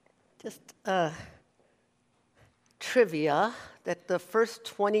Just trivia that the first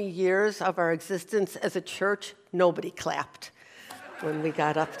 20 years of our existence as a church, nobody clapped when we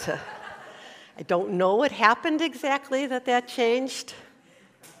got up to. I don't know what happened exactly that changed.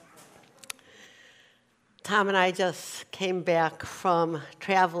 Tom and I just came back from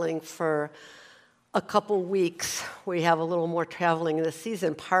traveling for a couple weeks. We have a little more traveling in the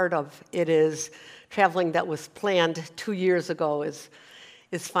season. Part of it is traveling that was planned 2 years ago is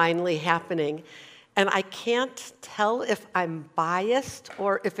finally happening. And I can't tell if I'm biased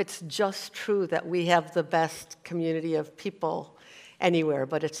or if it's just true that we have the best community of people anywhere,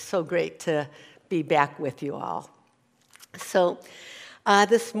 but it's so great to be back with you all. So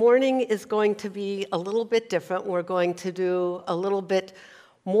this morning is going to be a little bit different. We're going to do a little bit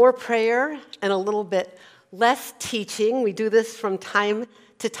more prayer and a little bit less teaching. We do this from time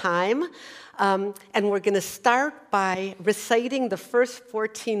to time. And we're going to start by reciting the first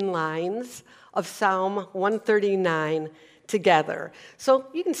 14 lines of Psalm 139 together. So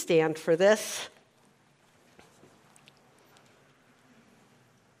you can stand for this.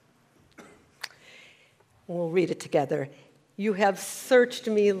 We'll read it together. You have searched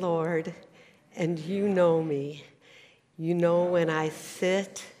me, Lord, and you know me. You know when I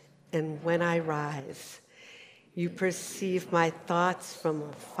sit and when I rise. You perceive my thoughts from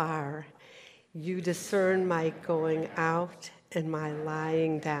afar. You discern my going out and my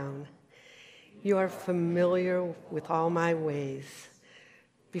lying down. You are familiar with all my ways.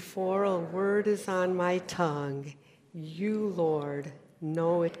 Before a word is on my tongue, you, Lord,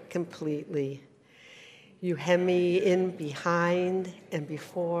 know it completely. You hem me in behind and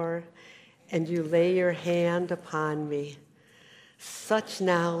before, and you lay your hand upon me. Such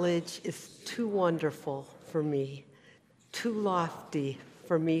knowledge is too wonderful for me, too lofty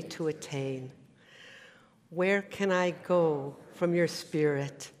for me to attain. Where can I go from your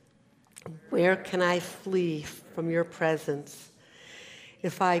spirit? Where can I flee from your presence?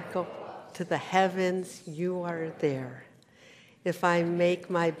 If I go to the heavens, you are there. If I make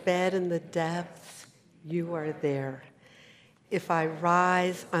my bed in the depths, you are there. If I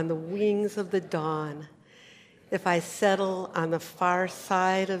rise on the wings of the dawn, if I settle on the far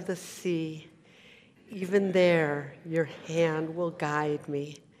side of the sea, even there your hand will guide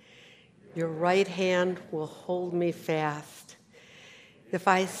me. Your right hand will hold me fast. If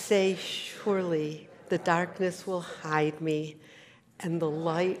I say, surely the darkness will hide me, and the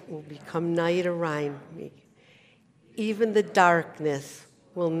light will become night around me, even the darkness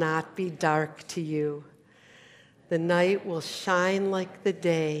will not be dark to you. The night will shine like the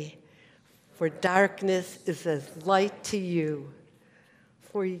day, for darkness is as light to you.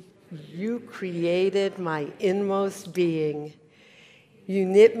 For you created my inmost being. You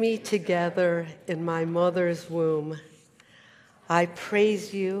knit me together in my mother's womb. I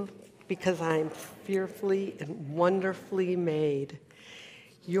praise you because I am fearfully and wonderfully made.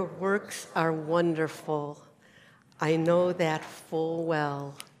 Your works are wonderful. I know that full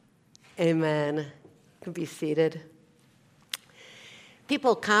well. Amen. You can be seated.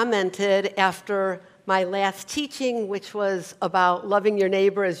 People commented after my last teaching, which was about loving your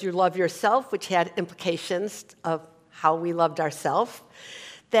neighbor as you love yourself, which had implications of how we loved ourselves,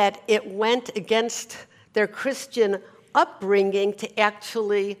 that it went against their Christian upbringing to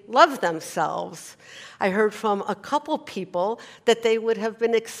actually love themselves. I heard from a couple people that they would have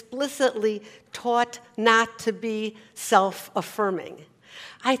been explicitly taught not to be self-affirming.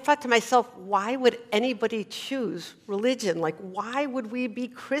 I thought to myself, why would anybody choose religion? Like, why would we be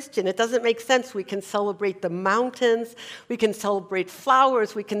Christian? It doesn't make sense. We can celebrate the mountains, we can celebrate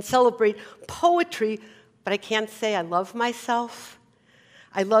flowers, we can celebrate poetry, but I can't say I love myself.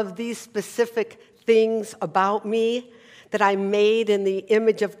 I love these specific things about me, that I'm made in the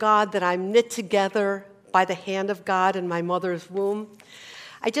image of God, that I'm knit together by the hand of God in my mother's womb.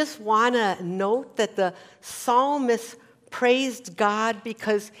 I just want to note that the psalmist praised God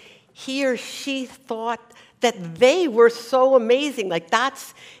because he or she thought that they were so amazing. Like,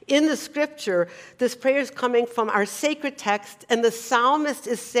 that's in the scripture. This prayer is coming from our sacred text, and the psalmist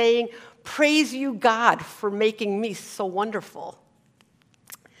is saying, praise you, God, for making me so wonderful.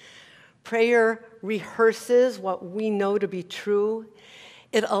 Prayer rehearses what we know to be true.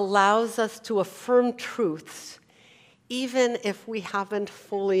 It allows us to affirm truths, even if we haven't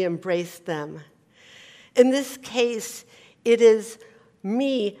fully embraced them. In this case, it is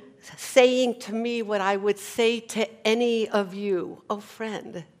me saying to me what I would say to any of you. Oh,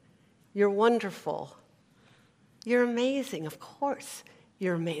 friend, you're wonderful. You're amazing. Of course,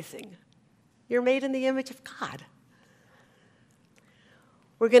 you're amazing. You're made in the image of God.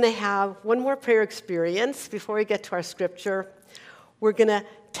 We're going to have one more prayer experience before we get to our scripture. We're going to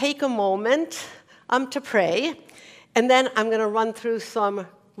take a moment to pray, and then I'm going to run through some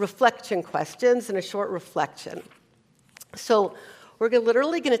reflection questions and a short reflection. So we're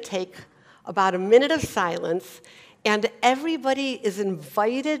literally going to take about a minute of silence, and everybody is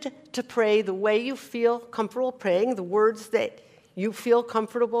invited to pray the way you feel comfortable praying, the words that you feel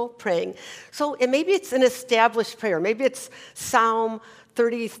comfortable praying. So maybe it's an established prayer. Maybe it's Psalm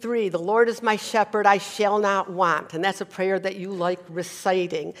 33, the Lord is my shepherd, I shall not want. And that's a prayer that you like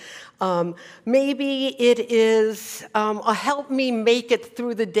reciting. Maybe it is a help me make it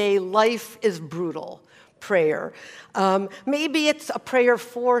through the day, life is brutal prayer. Maybe it's a prayer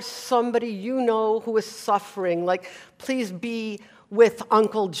for somebody you know who is suffering, like, please be with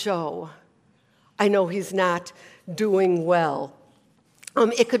Uncle Joe. I know he's not doing well.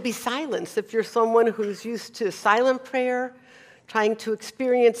 It could be silence. If you're someone who's used to silent prayer, trying to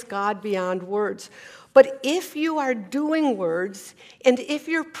experience God beyond words. But if you are doing words, and if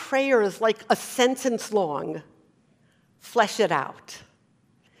your prayer is like a sentence long, flesh it out.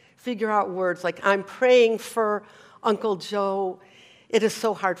 Figure out words like, I'm praying for Uncle Joe. It is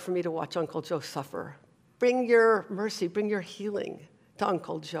so hard for me to watch Uncle Joe suffer. Bring your mercy, bring your healing to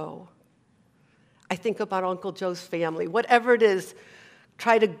Uncle Joe. I think about Uncle Joe's family. Whatever it is,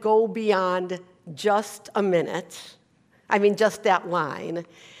 try to go beyond just a minute. Just that line,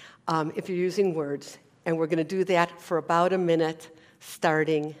 if you're using words. And we're going to do that for about a minute,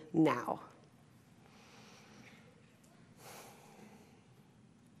 starting now.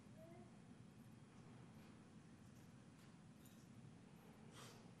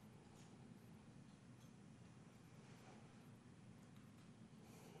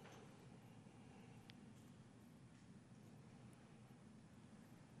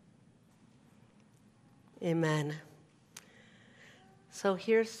 Amen. So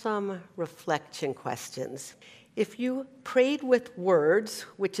here's some reflection questions. If you prayed with words,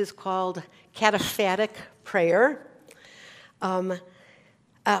 which is called cataphatic prayer,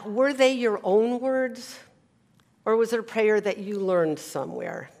 were they your own words, or was it a prayer that you learned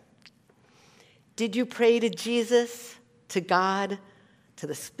somewhere? Did you pray to Jesus, to God, to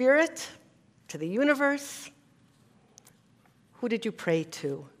the Spirit, to the universe? Who did you pray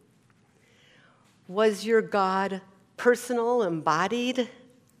to? Was your God personal, embodied,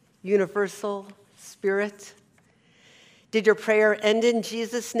 universal, spirit? Did your prayer end in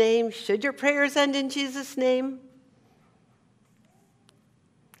Jesus' name? Should your prayers end in Jesus' name?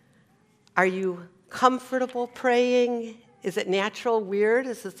 Are you comfortable praying? Is it natural, weird?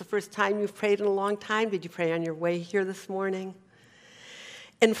 Is this the first time you've prayed in a long time? Did you pray on your way here this morning?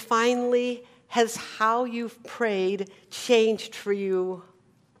 And finally, has how you've prayed changed for you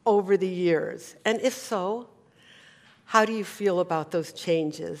over the years? And if so, how do you feel about those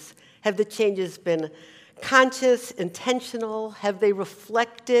changes? Have the changes been conscious, intentional? Have they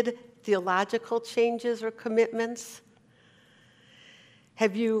reflected theological changes or commitments?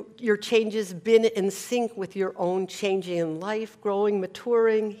 Have your changes been in sync with your own changing in life, growing,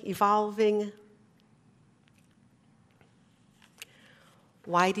 maturing, evolving?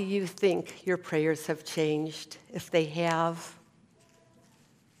 Why do you think your prayers have changed, if they have?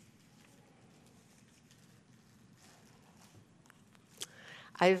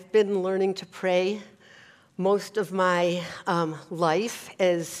 I've been learning to pray most of my life.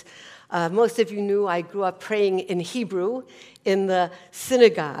 As most of you knew, I grew up praying in Hebrew in the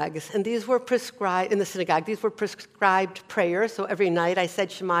synagogues. And these were prescribed, in the synagogue, these were prescribed prayers. So every night I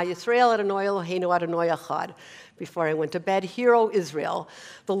said, Shema Yisrael Adonai Eloheinu Adonai Echad. Before I went to bed, Hear, O Israel,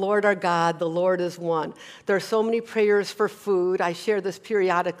 the Lord our God, the Lord is one. There are so many prayers for food. I share this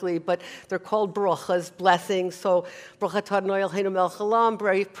periodically, but they're called brachas, blessings. So, brachat Adonai Eloheinu melech haolam,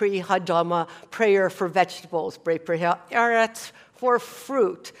 brei pri hadama, prayer for vegetables, brei pri haaretz, for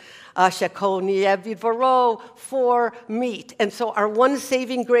fruit. Shekol niyev v'dvaro, for meat. And so our one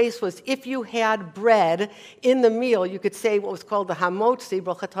saving grace was if you had bread in the meal, you could say what was called the hamotzi,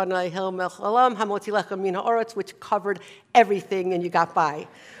 brachat Adonai Eloheinu melech haolam, hamotzi lechem min haaretz, which covered everything, and you got by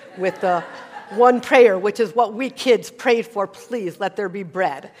with the one prayer, which is what we kids prayed for. Please let there be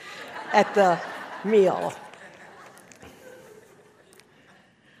bread at the meal.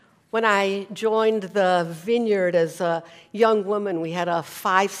 When I joined the Vineyard as a young woman, we had a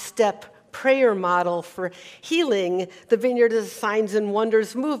 5-step prayer model for healing. The Vineyard is a signs and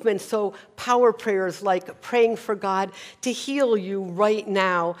wonders movement, so power prayers like praying for God to heal you right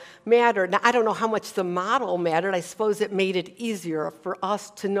now mattered. Now, I don't know how much the model mattered. I suppose it made it easier for us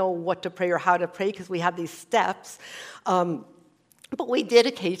to know what to pray or how to pray because we had these steps. But we did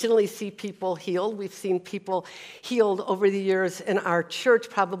occasionally see people healed. We've seen people healed over the years in our church.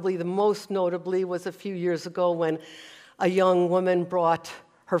 Probably the most notably was a few years ago when a young woman brought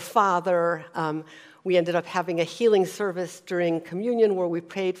her father. We ended up having a healing service during communion where we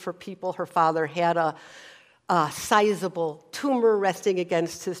prayed for people. Her father had a sizable tumor resting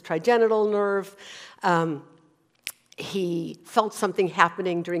against his trigenital nerve. He felt something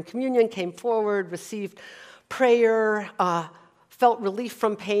happening during communion, came forward, received prayer, felt relief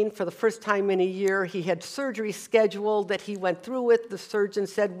from pain for the first time in a year. He had surgery scheduled that he went through with. The surgeon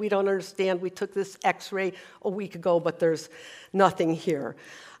said, "We don't understand. We took this x-ray a week ago, but there's nothing here."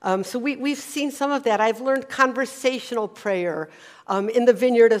 So we've seen some of that. I've learned conversational prayer in the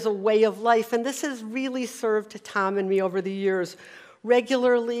Vineyard as a way of life, and this has really served Tom and me over the years.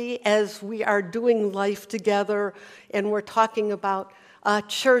 Regularly, as we are doing life together and we're talking about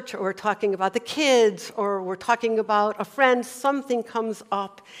church, or we're talking about the kids, or we're talking about a friend, something comes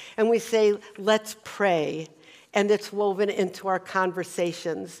up and we say, "Let's pray." And it's woven into our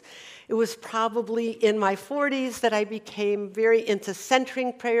conversations. It was probably in my 40s that I became very into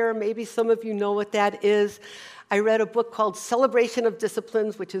centering prayer. Maybe some of you know what that is. I read a book called Celebration of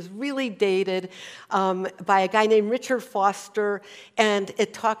Disciplines, which is really dated, by a guy named Richard Foster, and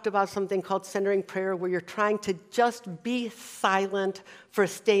it talked about something called centering prayer, where you're trying to just be silent for a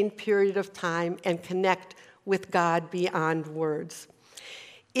sustained period of time and connect with God beyond words.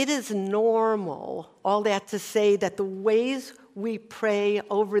 It is normal, all that to say, that the ways we pray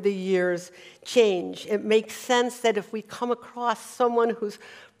over the years change. It makes sense that if we come across someone whose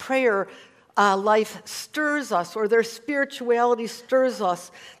prayer life stirs us, or their spirituality stirs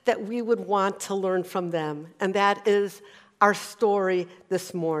us, that we would want to learn from them. And that is our story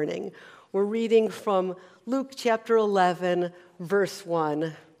this morning. We're reading from Luke chapter 11, verse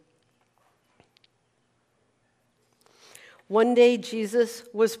 1. One day Jesus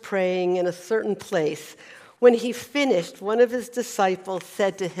was praying in a certain place. When he finished, one of his disciples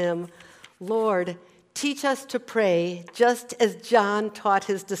said to him, "Lord, teach us to pray, just as John taught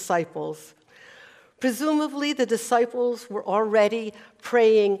his disciples." Presumably, the disciples were already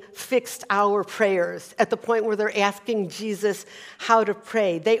praying fixed-hour prayers at the point where they're asking Jesus how to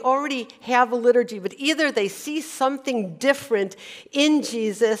pray. They already have a liturgy, but either they see something different in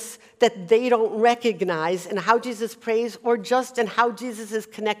Jesus that they don't recognize in how Jesus prays, or just in how Jesus is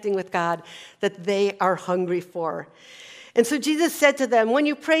connecting with God that they are hungry for. And so Jesus said to them, "When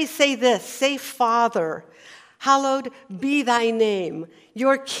you pray, say this, say, 'Father, hallowed be thy name.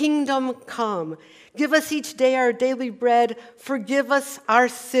 Your kingdom come. Give us each day our daily bread. Forgive us our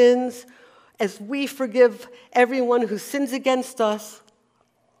sins as we forgive everyone who sins against us.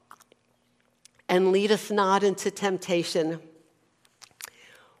 And lead us not into temptation."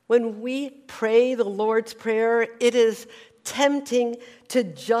 When we pray the Lord's Prayer, it is tempting to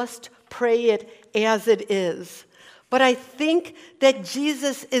just pray it as it is. But I think that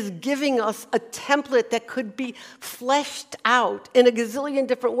Jesus is giving us a template that could be fleshed out in a gazillion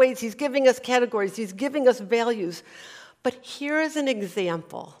different ways. He's giving us categories. He's giving us values. But here is an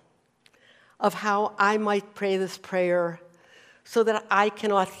example of how I might pray this prayer so that I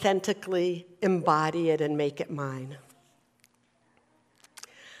can authentically embody it and make it mine.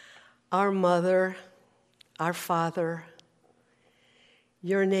 Our Mother, our Father,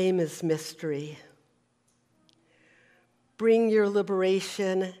 your name is mystery. Bring your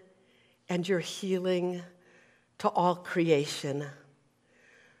liberation and your healing to all creation.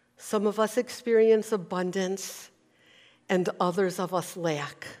 Some of us experience abundance, and others of us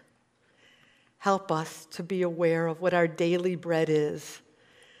lack. Help us to be aware of what our daily bread is.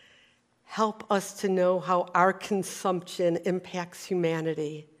 Help us to know how our consumption impacts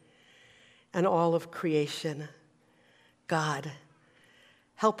humanity and all of creation. God,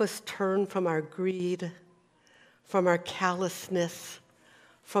 help us turn from our greed, from our callousness,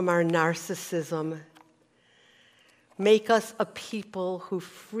 from our narcissism. Make us a people who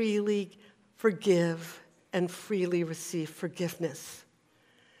freely forgive and freely receive forgiveness.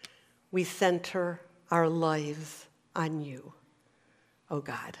 We center our lives on you, oh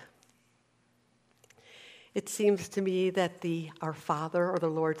God. It seems to me that Our Father, or the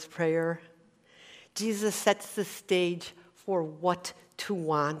Lord's Prayer, Jesus sets the stage for what to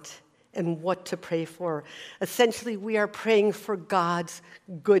want and what to pray for. Essentially, we are praying for God's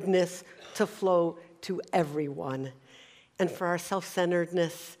goodness to flow to everyone, and for our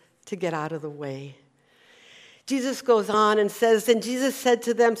self-centeredness to get out of the way. Jesus goes on and says, "And Jesus said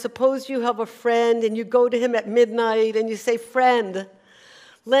to them, suppose you have a friend and you go to him at midnight and you say, 'Friend,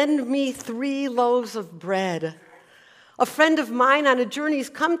 lend me 3 loaves of bread. A friend of mine on a journey has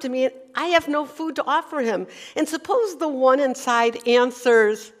come to me and I have no food to offer him.' And suppose the one inside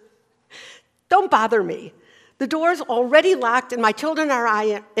answers, 'Don't bother me. The door's already locked and my children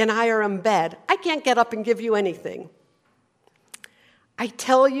and I are in bed. I can't get up and give you anything.' I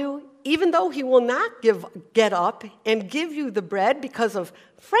tell you, even though he will not get up and give you the bread because of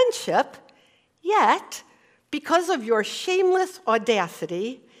friendship, yet, because of your shameless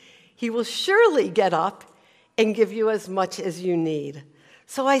audacity, he will surely get up and give you as much as you need.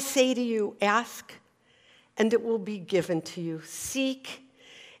 So I say to you, ask, and it will be given to you. Seek,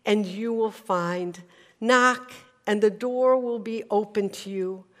 and you will find. Knock, and the door will be open to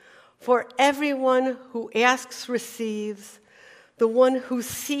you. For everyone who asks receives, the one who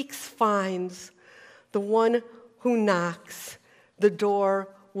seeks finds, the one who knocks, the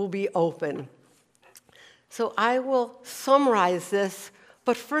door will be open. So I will summarize this,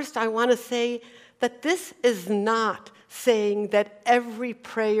 but first I want to say that this is not saying that every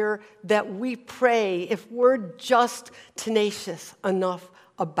prayer that we pray, if we're just tenacious enough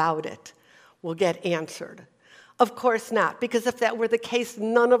about it, will get answered. Of course not, because if that were the case,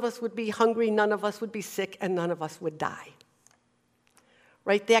 none of us would be hungry, none of us would be sick, and none of us would die.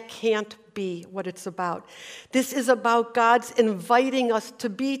 Right? That can't be what it's about. This is about God's inviting us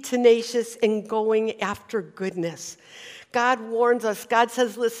to be tenacious in going after goodness. God warns us. God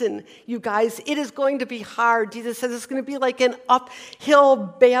says, listen, you guys, it is going to be hard. Jesus says it's going to be like an uphill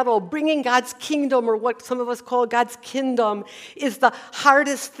battle. Bringing God's kingdom, or what some of us call God's kingdom, is the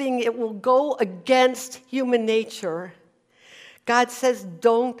hardest thing. It will go against human nature. God says,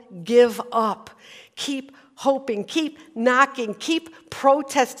 don't give up. Keep hoping, keep knocking, keep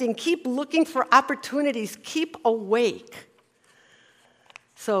protesting, keep looking for opportunities, keep awake.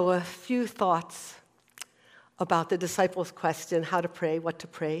 So a few thoughts about the disciples' question, how to pray, what to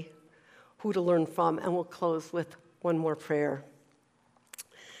pray, who to learn from, and we'll close with one more prayer.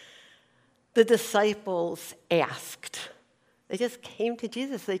 The disciples asked. They just came to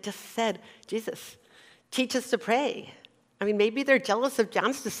Jesus. They just said, Jesus, teach us to pray. I mean, maybe they're jealous of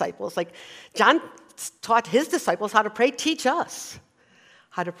John's disciples. Like, John taught his disciples how to pray. Teach us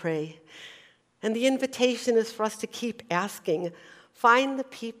how to pray. And the invitation is for us to keep asking. Find the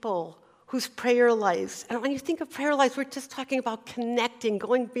people whose prayer lives, and when you think of prayer lives, we're just talking about connecting,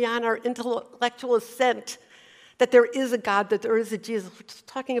 going beyond our intellectual assent that there is a God, that there is a Jesus. We're just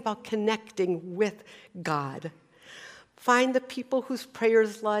talking about connecting with God. Find the people whose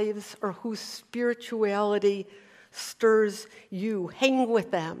prayers lives or whose spirituality stirs you. Hang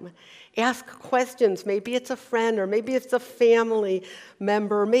with them. Ask questions. Maybe it's a friend, or maybe it's a family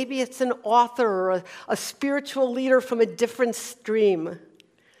member, maybe it's an author or a spiritual leader from a different stream.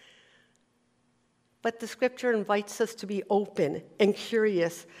 But the scripture invites us to be open and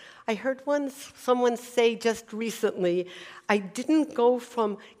curious. I heard someone say just recently, I didn't go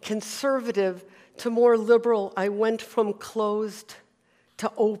from conservative to more liberal. I went from closed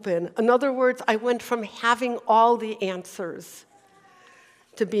to open. In other words, I went from having all the answers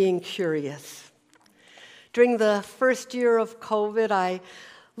to being curious. During the first year of COVID, I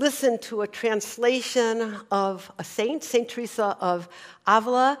listened to a translation of a saint, St. Teresa of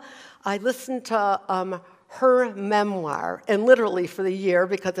Avila. I listened to her memoir, and literally for the year,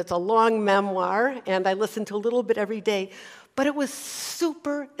 because it's a long memoir, and I listened to a little bit every day. But it was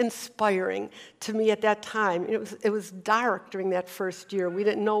super inspiring to me at that time. It was dark during that first year. We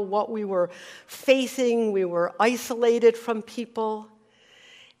didn't know what we were facing. We were isolated from people.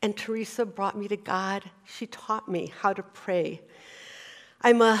 And Teresa brought me to God. She taught me how to pray.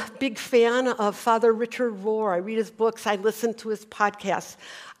 I'm a big fan of Father Richard Rohr. I read his books. I listen to his podcasts.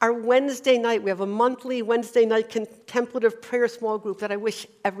 Our Wednesday night, we have a monthly Wednesday night contemplative prayer small group that I wish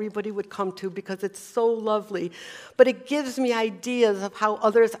everybody would come to because it's so lovely. But it gives me ideas of how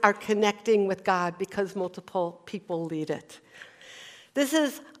others are connecting with God because multiple people lead it. This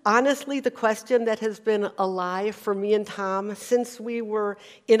is honestly the question that has been alive for me and Tom since we were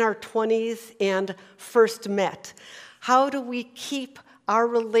in our 20s and first met. How do we keep our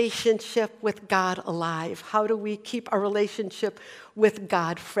relationship with God alive? How do we keep our relationship with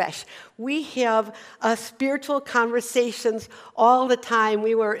God fresh? We have spiritual conversations all the time.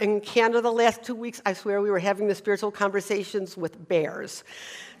 We were in Canada the last 2 weeks. I swear we were having the spiritual conversations with bears.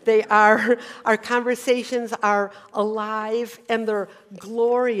 Our conversations are alive and they're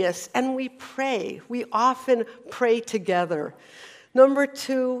glorious. And we pray. We often pray together. Number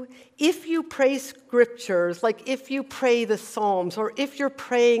 2, if you pray scriptures, like if you pray the Psalms or if you're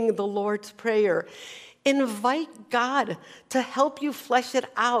praying the Lord's Prayer, invite God to help you flesh it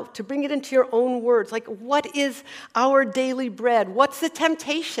out, to bring it into your own words. Like, what is our daily bread? What's the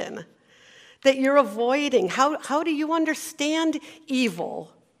temptation that you're avoiding? How do you understand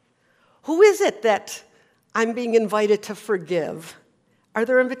evil? Who is it that I'm being invited to forgive? Are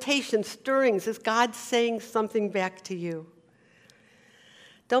there invitations, stirrings? Is God saying something back to you?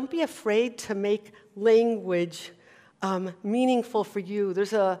 Don't be afraid to make language meaningful for you.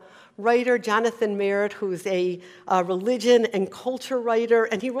 There's a writer, Jonathan Merritt, who's a religion and culture writer,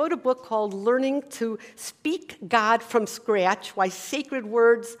 and he wrote a book called Learning to Speak God from Scratch, Why Sacred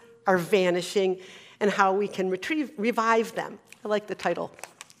Words Are Vanishing and How We Can Revive Them. I like the title.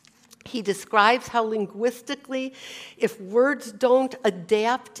 He describes how linguistically, if words don't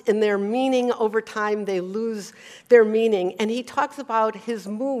adapt in their meaning over time, they lose their meaning. And he talks about his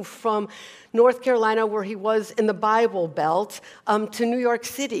move from North Carolina, where he was in the Bible Belt, to New York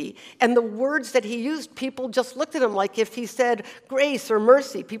City. And the words that he used, people just looked at him like if he said grace or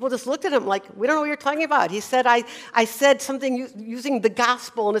mercy. People just looked at him like, we don't know what you're talking about. He said, I said something using the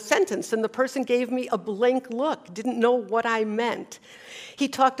gospel in a sentence, and the person gave me a blank look, didn't know what I meant. He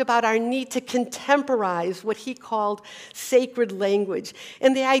talked about our need to contemporize what he called sacred language.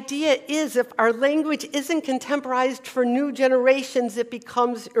 And the idea is if our language isn't contemporized for new generations, it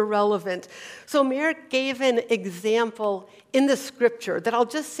becomes irrelevant. So Merritt gave an example in the scripture that I'll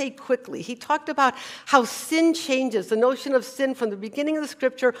just say quickly. He talked about how sin changes, the notion of sin from the beginning of the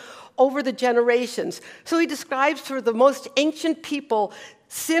scripture over the generations. So he describes for the most ancient people,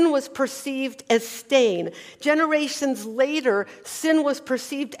 sin was perceived as stain. Generations later, sin was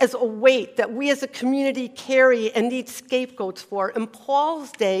perceived as a weight that we as a community carry and need scapegoats for. In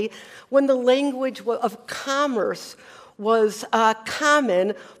Paul's day, when the language of commerce was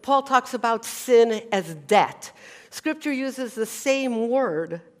common, Paul talks about sin as debt. Scripture uses the same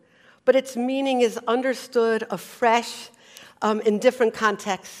word, but its meaning is understood afresh in different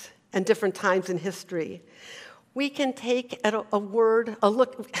contexts and different times in history. We can take a word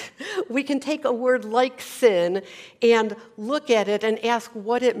like sin and look at it and ask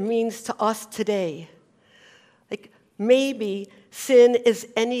what it means to us today. Like maybe sin is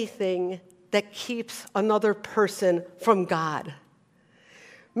anything that keeps another person from God.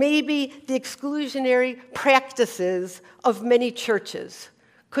 Maybe the exclusionary practices of many churches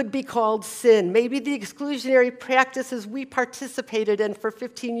could be called sin. Maybe the exclusionary practices we participated in for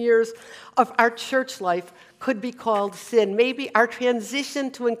 15 years of our church life could be called sin. Maybe our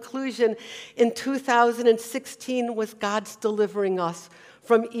transition to inclusion in 2016 was God's delivering us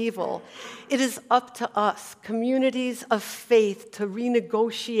from evil. It is up to us, communities of faith, to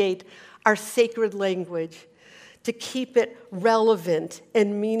renegotiate our sacred language, to keep it relevant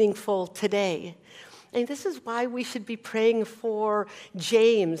and meaningful today. And this is why we should be praying for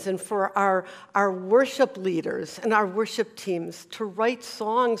James and for our worship leaders and our worship teams to write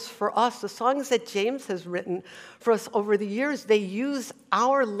songs for us. The songs that James has written for us over the years, they use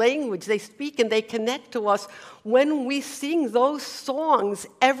our language. They speak and they connect to us. When we sing those songs,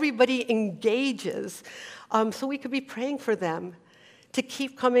 everybody engages. So we could be praying for them to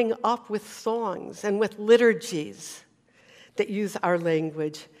keep coming up with songs and with liturgies that use our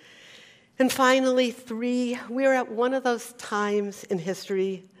language. And finally, 3, we're at one of those times in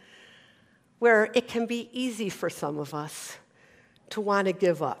history where it can be easy for some of us to want to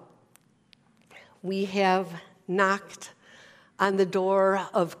give up. We have knocked on the door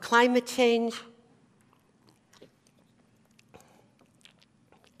of climate change,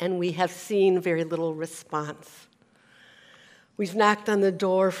 and we have seen very little response. We've knocked on the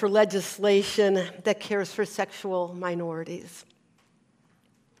door for legislation that cares for sexual minorities,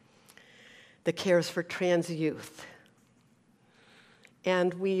 that cares for trans youth,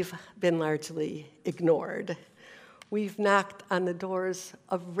 and we've been largely ignored. We've knocked on the doors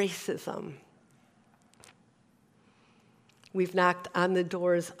of racism. We've knocked on the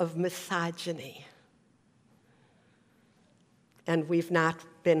doors of misogyny, and we've not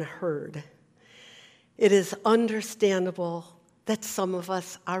been heard. It is understandable that some of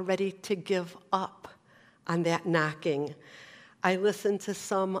us are ready to give up on that knocking. I listen to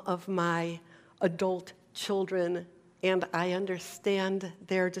some of my adult children, and I understand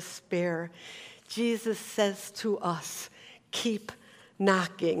their despair. Jesus says to us, keep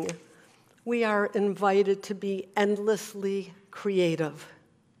knocking. We are invited to be endlessly creative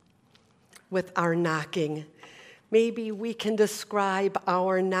with our knocking. Maybe we can describe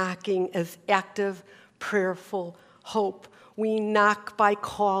our knocking as active, prayerful hope. We knock by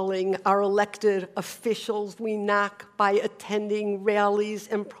calling our elected officials. We knock by attending rallies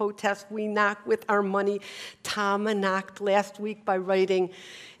and protests. We knock with our money. Tama knocked last week by writing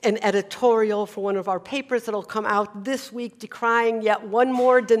an editorial for one of our papers that'll come out this week decrying yet one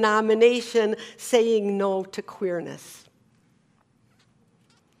more denomination saying no to queerness.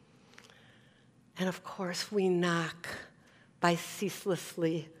 And of course, we knock by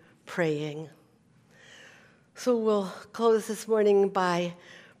ceaselessly praying. So we'll close this morning by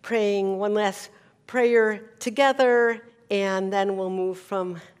praying one last prayer together, and then we'll move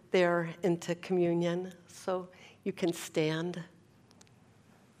from there into communion. So You can stand.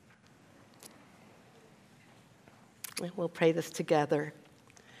 And we'll pray this together.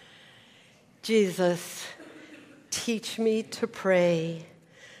 Jesus, teach me to pray,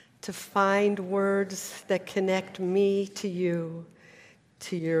 to find words that connect me to you,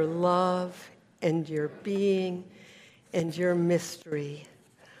 to your love and your being and your mystery.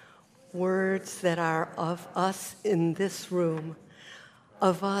 Words that are of us in this room,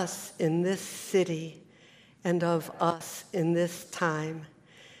 of us in this city, and of us in this time.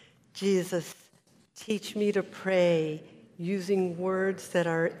 Jesus, teach me to pray using words that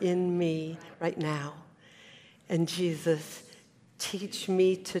are in me right now. And Jesus, teach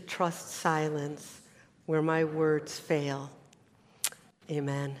me to trust silence where my words fail.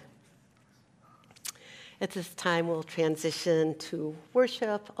 Amen. At this time, we'll transition to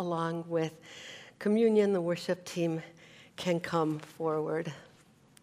worship along with communion. The worship team can come forward.